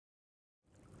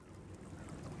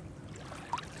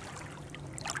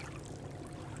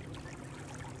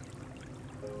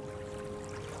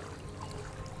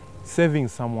Saving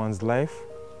someone's life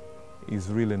is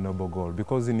really a noble goal,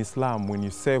 because in Islam, when you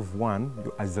save one,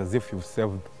 it's as if you've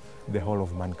saved the whole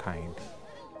of mankind.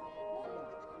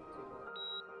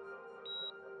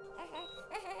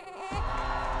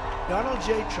 Donald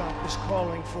J. Trump is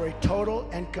calling for a total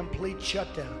and complete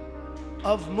shutdown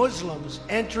of Muslims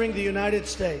entering the United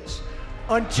States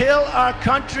until our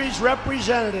country's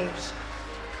representatives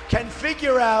can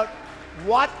figure out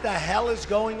what the hell is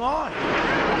going on.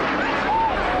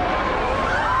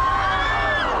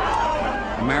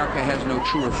 America has no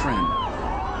truer friend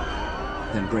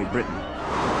than Great Britain.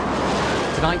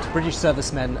 Tonight, British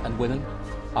servicemen and women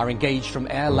are engaged from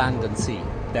air, land and sea.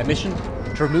 Their mission?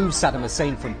 To remove Saddam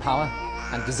Hussein from power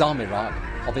and disarm Iraq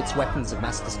of its weapons of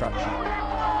mass destruction.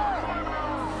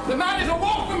 The man is a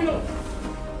war criminal!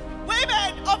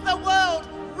 Women of the world,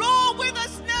 roar with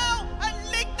us now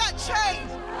and lick that chain!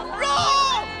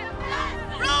 Roar!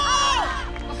 Roar!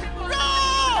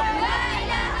 Roar!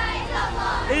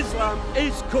 Islam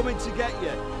is coming to get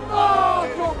you.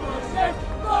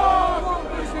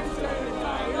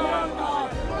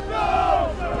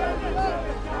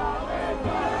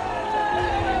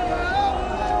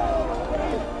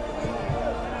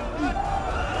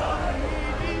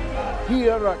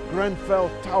 Here at Grenfell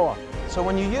Tower. So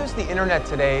when you use the internet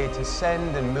today to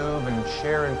send and move and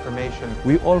share information,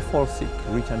 We all fall sick,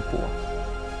 rich and poor.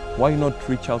 Why not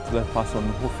reach out to that person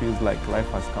who feels like life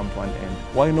has come to an end?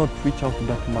 Why not reach out to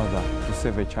that mother to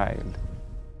save a child?